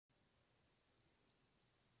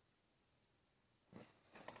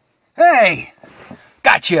Hey!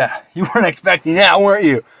 Gotcha! You weren't expecting that, weren't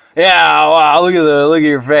you? Yeah, wow, look at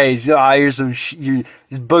your face. Oh, here's some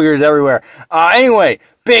there's boogers everywhere. Anyway,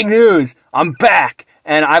 big news. I'm back,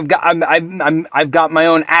 and I've got my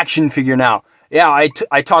own action figure now. Yeah,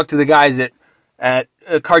 I talked to the guys at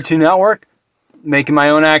Cartoon Network, making my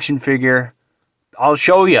own action figure. I'll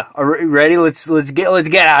show you. Ready? Let's get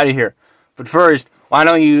out of here. But first, why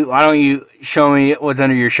don't you show me what's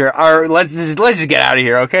under your shirt? Or let's just get out of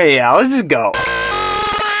here, okay? Yeah, let's just go.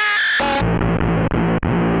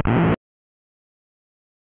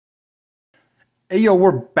 Hey yo,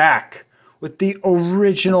 we're back with the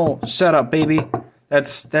original setup, baby.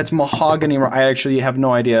 That's mahogany. I actually have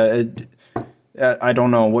no idea. I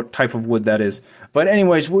don't know what type of wood that is. But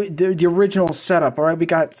anyways, the original setup. All right, we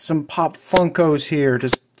got some Pop Funkos here.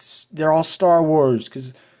 They're all Star Wars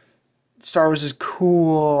because Star Wars is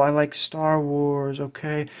cool. I like Star Wars.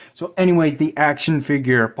 Okay. So, anyways, the action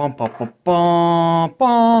figure.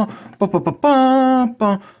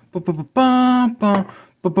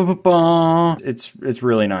 It's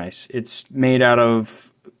really nice. It's made out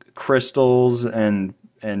of crystals and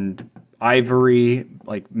ivory,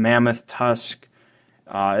 like mammoth tusk.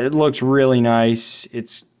 It looks really nice.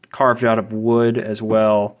 It's carved out of wood as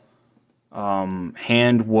well.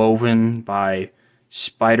 Hand woven by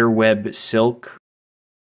spiderweb silk.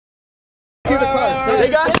 See the cars. They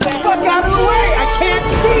got the fuck out of the way! I can't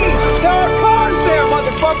see! There are cars there,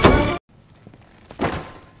 motherfucker!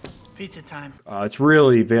 Pizza time. It's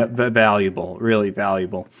really valuable. Really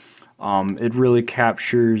valuable. It really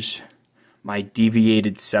captures my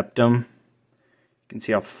deviated septum. You can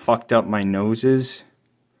see how fucked up my nose is.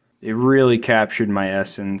 It really captured my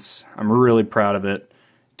essence. I'm really proud of it. It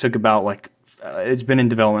took about it's been in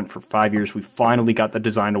development for 5 years. We finally got the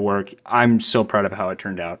design to work. I'm so proud of how it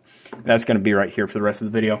turned out. That's going to be right here for the rest of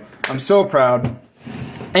the video. I'm so proud.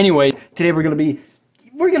 Anyways, today we're gonna be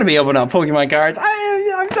opening up Pokemon cards.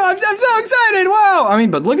 I'm so excited! Wow! I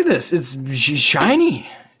mean, but look at this. It's shiny.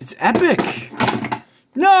 It's epic.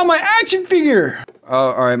 No, my action figure.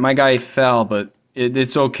 All right, my guy fell, but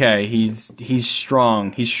it's okay. He's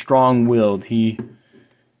strong. He's strong-willed. He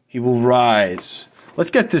will rise. Let's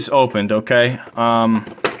get this opened, okay?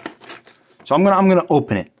 So I'm gonna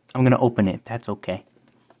open it. I'm gonna open it. That's okay.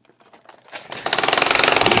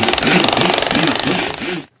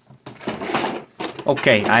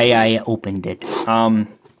 Okay, I opened it.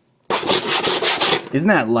 Isn't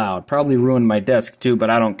that loud? Probably ruined my desk too, but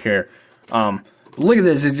I don't care. Look at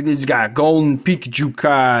this. It's got golden Pikachu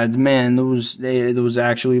cards. Man, those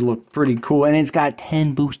actually look pretty cool. And it's got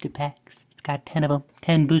 10 booster packs. It's got 10 of them.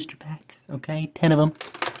 10 booster packs. Okay, 10 of them.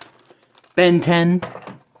 Ben 10.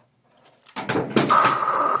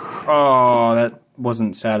 Oh, that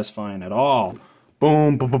wasn't satisfying at all.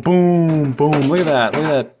 Boom, boom, boom, boom, boom. Look at that. Look at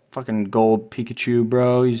that fucking gold Pikachu,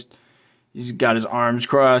 bro. He's got his arms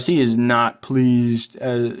crossed. He is not pleased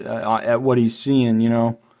at what he's seeing, you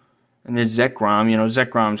know. And there's Zekrom, you know,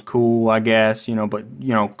 Zekrom's cool, I guess, you know, but,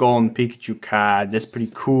 you know, golden Pikachu card, that's pretty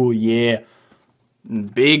cool, yeah.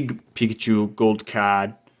 And big Pikachu gold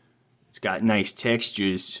card, it's got nice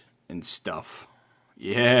textures and stuff.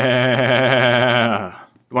 Yeah.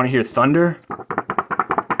 You want to hear thunder?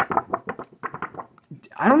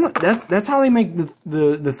 I don't know, that's how they make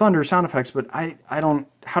the thunder sound effects, but I don't,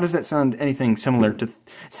 how does that sound anything similar to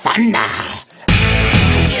thunder?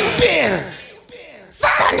 You've been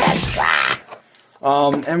thunderstruck.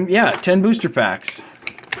 And yeah, 10 booster packs.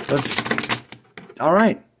 That's all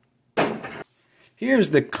right.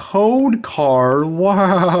 Here's the code card.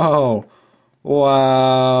 Wow.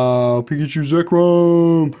 Wow. Pikachu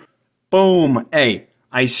Zekrom. Boom. Hey,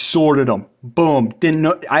 I sorted them. Boom. Didn't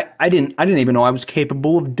know I didn't even know I was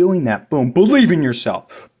capable of doing that. Boom. Believe in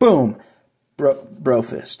yourself. Boom. Bro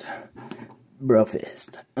fist. Bro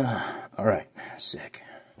fist. All right. Sick.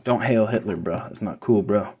 Don't hail Hitler, bro. That's not cool,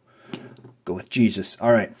 bro. Go with Jesus.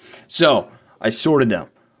 All right. So, I sorted them.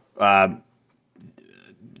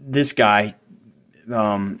 This guy,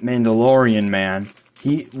 Mandalorian man,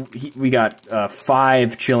 we got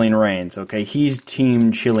 5 Chilling Reigns, okay? He's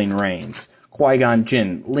Team Chilling Reigns. Qui-Gon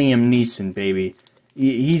Jinn, Liam Neeson, baby.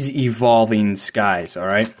 He's Evolving Skies, all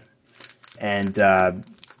right? And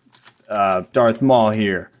Darth Maul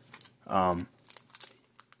here.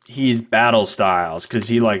 He's Battle Styles, because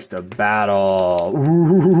he likes to battle.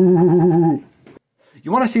 Ooh.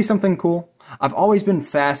 You want to see something cool? I've always been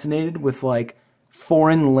fascinated with, like,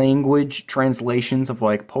 foreign language translations of,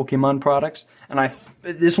 like, Pokemon products. And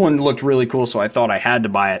this one looked really cool, so I thought I had to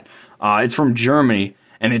buy it. It's from Germany,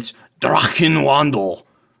 and it's Drachenwandel.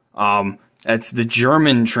 That's the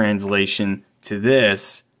German translation to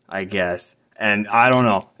this, I guess. And I don't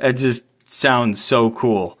know. It just sounds so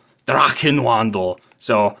cool. Drachenwandel.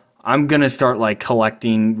 So I'm going to start like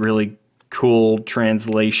collecting really cool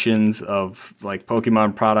translations of like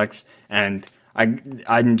Pokemon products. And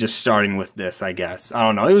I'm just starting with this, I guess. I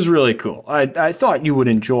don't know. It was really cool. I thought you would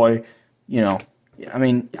enjoy, you know. I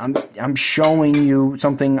mean, I'm showing you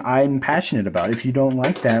something I'm passionate about. If you don't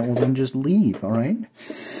like that, well, then just leave, all right?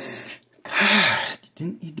 God, you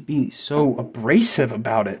didn't need to be so abrasive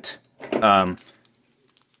about it.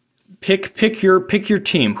 Pick your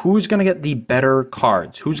team. Who's gonna get the better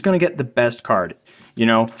cards? Who's gonna get the best card? You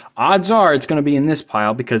know, odds are it's gonna be in this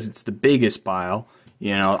pile because it's the biggest pile.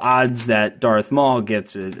 You know, odds that Darth Maul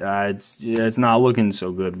gets it, it's not looking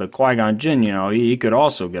so good. But Qui-Gon Jinn, you know, he could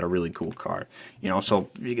also get a really cool card. You know, so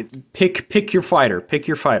pick your fighter. Pick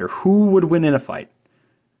your fighter. Who would win in a fight?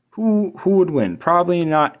 Who would win? Probably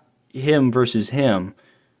not him versus him,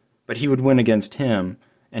 but he would win against him,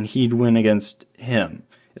 and he'd win against him.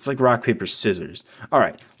 It's like rock, paper, scissors. All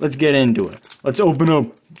right, let's get into it. Let's open up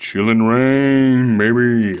Chillin' Reign,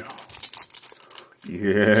 baby.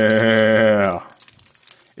 Yeah.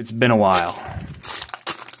 It's been a while.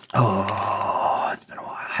 Oh, it's been a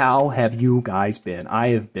while. How have you guys been? I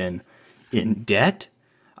have been in debt.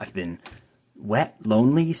 I've been wet,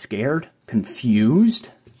 lonely, scared, confused.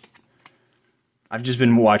 I've just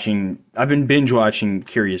been watching, I've been binge watching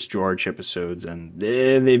Curious George episodes, and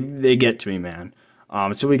they get to me, man.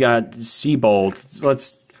 So we got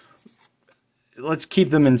Seabold. Let's keep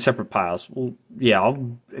them in separate piles. Well, yeah,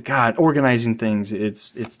 God, organizing things,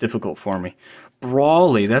 it's difficult for me.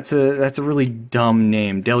 Brawly, that's a really dumb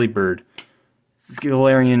name. Delibird,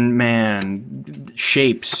 Galarian Man,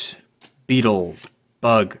 Shapes, Beetle,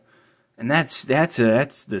 Bug, and that's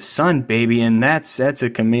the sun, baby, and that's a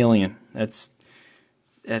chameleon. That's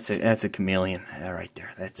a chameleon right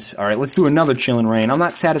there. That's all right. Let's do another Chillin' Reign. I'm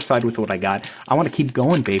not satisfied with what I got. I want to keep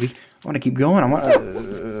going, baby. I want to keep going.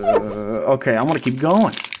 Okay, I want to keep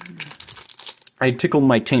going. I tickled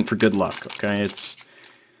my taint for good luck. Okay, it's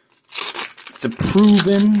a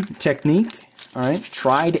proven technique. All right,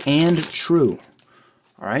 tried and true.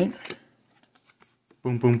 All right.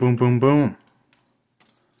 Boom, boom, boom, boom, boom.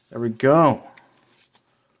 There we go.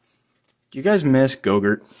 Do you guys miss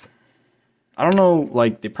Go-Gurt? I don't know,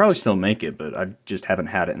 like, they probably still make it, but I just haven't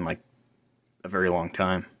had it in, like, a very long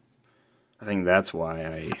time. I think that's why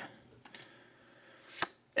I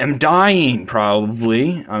am dying,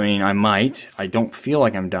 probably. I mean, I might. I don't feel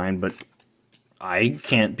like I'm dying, but I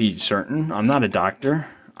can't be certain. I'm not a doctor.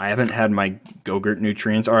 I haven't had my Go-Gurt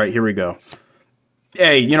nutrients. All right, here we go.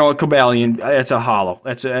 Hey, you know what, Cobalion? That's a hollow.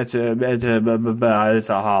 It's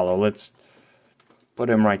a hollow. Let's put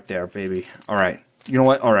him right there, baby. All right. You know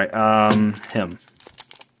what? All right.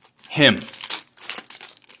 Him.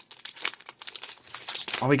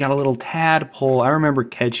 Oh, we got a little tadpole. I remember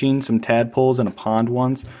catching some tadpoles in a pond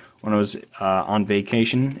once when I was on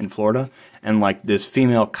vacation in Florida, and like this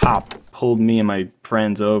female cop pulled me and my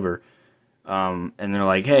friends over, and they're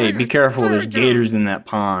like, "Hey, be careful! There's gators in that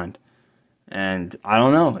pond." And I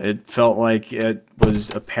don't know. It felt like it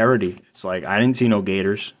was a parody. It's like I didn't see no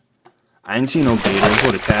gators. I didn't see no gators.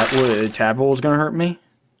 What, a tadpole was gonna hurt me?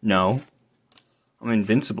 No. I'm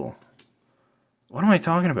invincible. What am I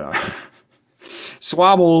talking about?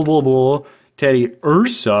 Swabble, Teddy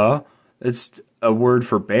Ursa. That's a word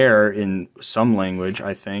for bear in some language,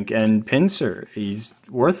 I think. And Pinsir. He's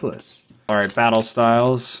worthless. Alright, battle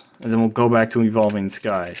styles. And then we'll go back to Evolving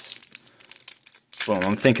Skies. Boom,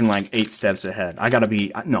 I'm thinking like 8 steps ahead. I gotta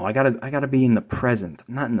be in the present,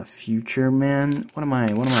 not in the future, man. What am I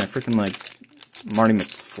freaking like Marty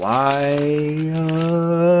McFly?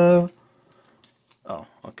 Oh,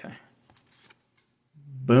 okay.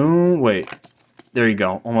 Boom, wait. There you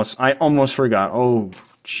go. I almost forgot. Oh,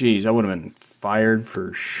 jeez, I would have been fired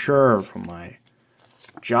for sure from my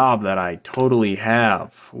job that I totally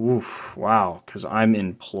have. Oof, wow, because I'm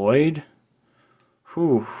employed.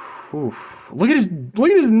 Whew. Oof. Look at his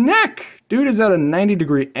neck. Dude is at a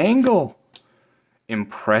 90-degree angle.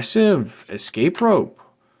 Impressive. Escape rope.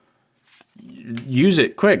 Use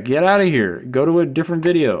it. Quick. Get out of here. Go to a different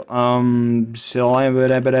video. Spoink!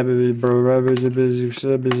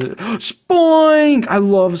 I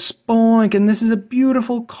love Spoink, and this is a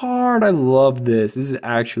beautiful card. I love this. This is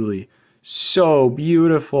actually so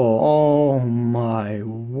beautiful. Oh my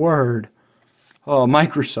word. Oh,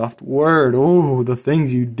 Microsoft Word. Oh, the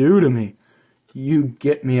things you do to me. You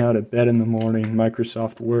get me out of bed in the morning,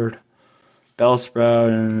 Microsoft Word. Bellsprout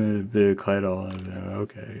and big title.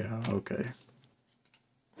 Okay, yeah, okay.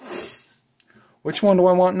 Which one do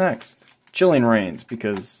I want next? Chilling Reigns,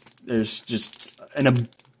 because there's just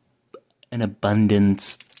an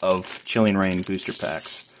abundance of Chilling Reign booster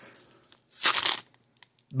packs.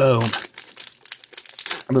 Boom.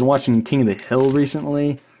 I've been watching King of the Hill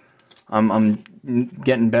recently. I'm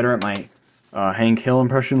getting better at my Hank Hill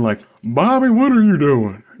impression. Like, Bobby, what are you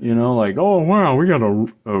doing? You know, like, oh wow, we got a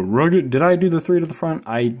rugged. Did I do the 3 to the front?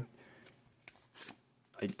 I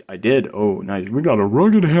did. Oh, nice. We got a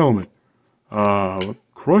rugged helmet.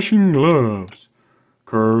 Crushing gloves.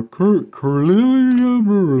 I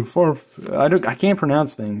can't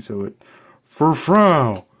pronounce things, so it.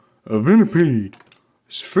 Furfrau. A Venipede.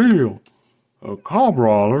 Sphil. A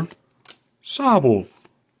Cobrawler. Sobble.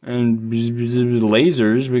 And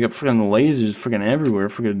lasers. We got freaking lasers freaking everywhere.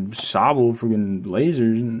 Freaking Sobble. Freaking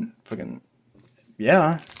lasers. And freaking.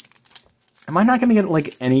 Yeah. Am I not gonna get,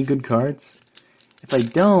 like, any good cards? If I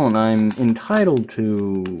don't, I'm entitled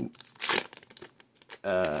to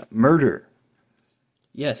murder.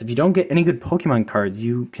 Yes, if you don't get any good Pokemon cards,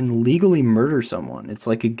 you can legally murder someone. It's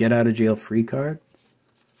like a get-out-of-jail-free card.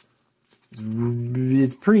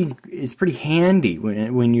 It's pretty handy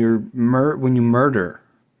when you murder.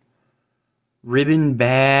 Ribbon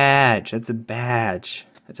badge. That's a badge.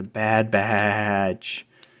 That's a bad badge.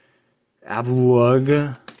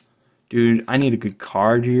 Avlug. Dude, I need a good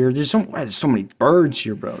card here. There's so many birds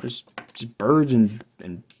here, bro. There's just birds and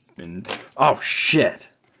oh shit.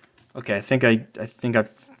 Okay, I think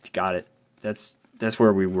I've got it. That's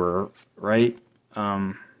where we were, right?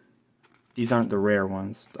 These aren't the rare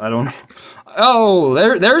ones. I don't know. Oh,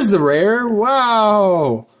 there's the rare.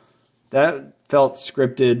 Wow. That felt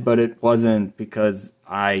scripted, but it wasn't, because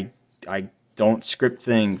I don't script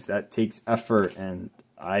things. That takes effort, and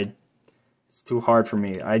it's too hard for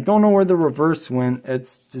me. I don't know where the reverse went.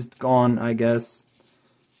 It's just gone, I guess.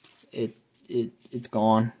 It's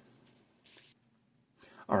gone.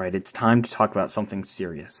 Alright, it's time to talk about something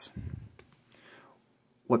serious.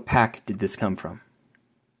 What pack did this come from?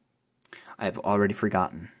 I have already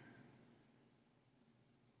forgotten.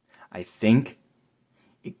 I think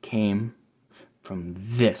it came from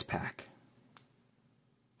this pack.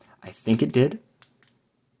 I think it did,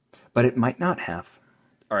 but it might not have.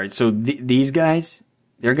 Alright, so these guys,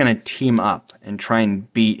 they're going to team up and try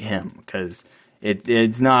and beat him, because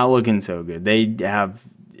it's not looking so good. They have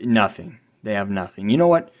nothing. They have nothing. You know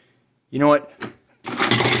what? You know what?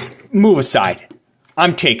 Move aside.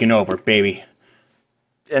 I'm taking over, baby.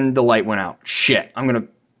 And the light went out. Shit. I'm gonna...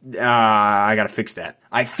 I gotta fix that.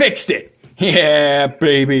 I fixed it! Yeah,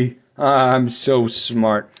 baby. I'm so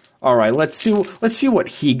smart. Alright, let's see what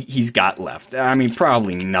he's got left. I mean,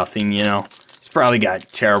 probably nothing, you know? He's probably got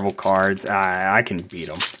terrible cards. I can beat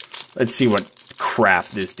him. Let's see what crap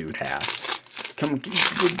this dude has. Come,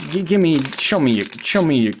 show me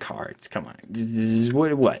your cards. Come on,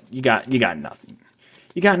 what? You got nothing.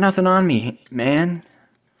 You got nothing on me, man.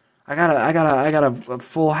 I got a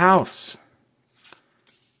full house.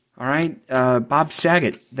 All right, Bob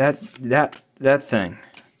Saget, that thing.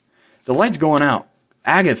 The light's going out.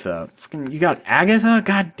 Agatha, fucking, you got Agatha?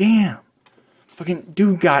 God damn, fucking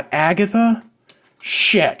dude got Agatha.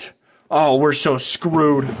 Shit. Oh, we're so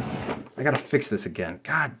screwed. I gotta fix this again.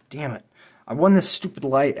 God damn it. I won this stupid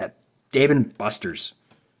light at Dave & Buster's.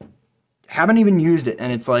 Haven't even used it,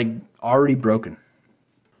 and it's like already broken.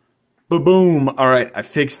 Ba-boom. Alright, I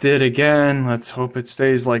fixed it again. Let's hope it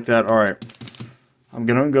stays like that. Alright. I'm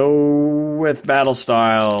gonna go with Battle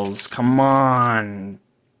Styles. Come on.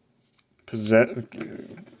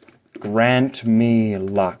 Grant me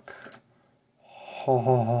luck. Ho,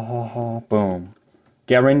 ho, ho, ho, ho. Boom.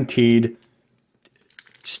 Guaranteed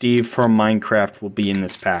Steve from Minecraft will be in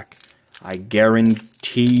this pack. I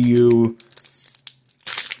guarantee you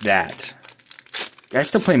that. Guys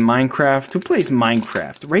still play Minecraft? Who plays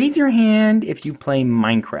Minecraft? Raise your hand if you play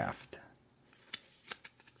Minecraft.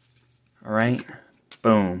 Alright.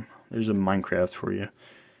 Boom. There's a Minecraft for you.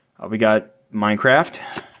 We got Minecraft.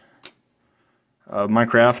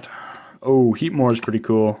 Minecraft. Oh, Heatmore is pretty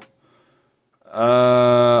cool.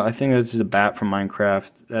 I think this is a bat from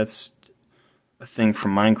Minecraft. That's a thing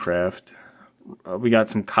from Minecraft. We got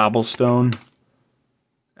some cobblestone.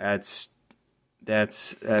 That's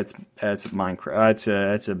Minecraft.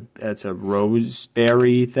 That's a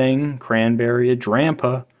roseberry thing, cranberry, a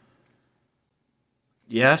drampa.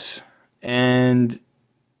 Yes, and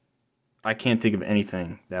I can't think of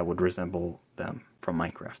anything that would resemble them from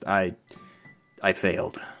Minecraft. I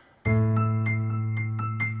failed.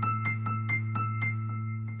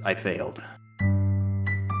 I failed.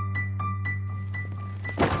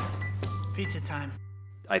 Pizza time.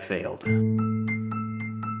 I failed.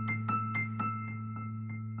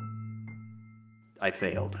 I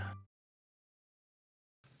failed.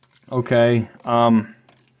 Okay,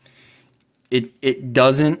 it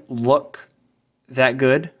doesn't look that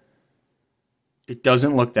good. It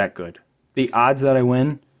doesn't look that good. The odds that I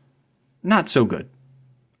win, not so good.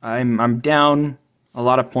 I'm down a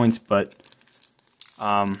lot of points, but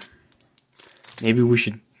maybe we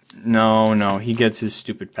should. No, he gets his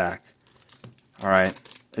stupid pack. All right.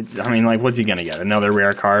 I mean, like, what's he gonna get? Another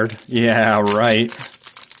rare card? Yeah, right.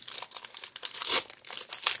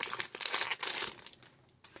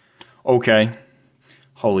 Okay.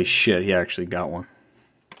 Holy shit, he actually got one.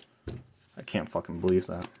 I can't fucking believe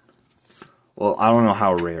that. Well, I don't know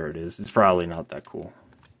how rare it is. It's probably not that cool.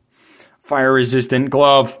 Fire resistant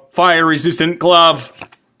glove. Fire resistant glove.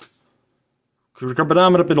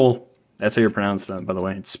 That's how you pronounce that, by the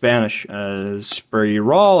way. It's Spanish.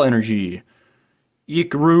 Spiral energy.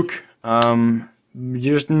 Ikaruk.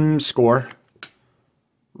 Just score.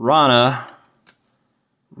 Rana.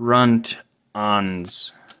 Runt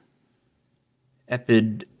ons.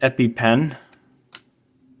 EpiPen.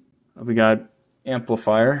 We got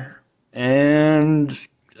amplifier. And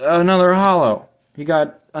another hollow. He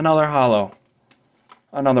got another hollow.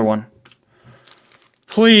 Another one.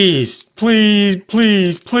 Please, please,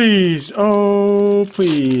 please, please. Oh,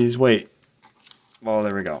 please. Wait. Oh,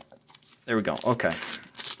 there we go. There we go. Okay.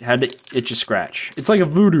 Had to itch a scratch. It's like a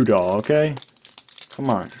voodoo doll, okay? Come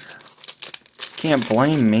on. Can't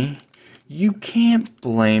blame me. You can't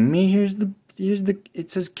blame me. Here's the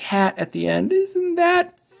it says cat at the end. Isn't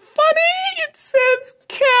that funny? It says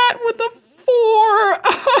cat with a 4.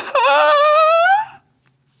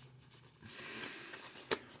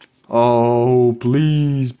 Oh,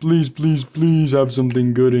 please, please, please, please have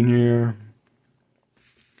something good in here.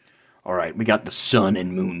 All right, we got the sun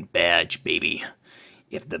and moon badge, baby.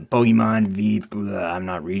 If the Pokemon V... I'm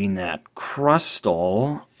not reading that.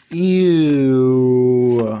 Crustal.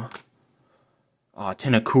 Ew. Aw,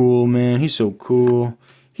 Tentacool, man. He's so cool.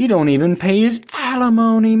 He don't even pay his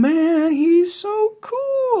alimony, man. He's so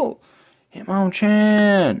cool.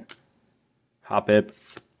 Hitmonchan. Hoppip.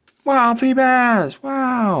 Wow, Feebas.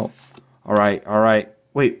 Wow. All right.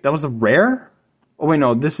 Wait, that was a rare? Oh, wait,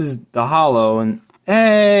 no. This is the hollow. And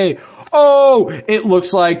hey. Oh, it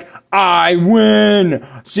looks like I win.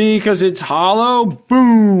 See, because it's hollow.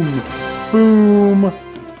 Boom. Boom.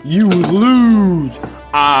 You lose.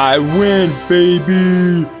 I win,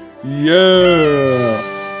 baby. Yeah.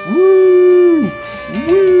 Woo.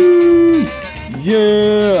 Woo.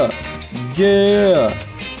 Yeah. Yeah.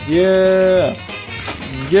 Yeah.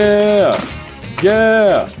 Yeah.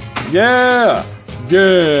 Yeah. Yeah.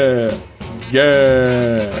 Yeah. Yeah.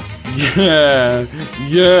 Yeah.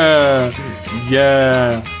 Yeah.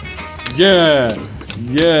 Yeah. Yeah. Yeah.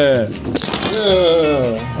 Yeah.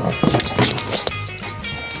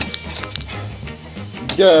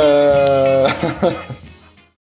 Yeah.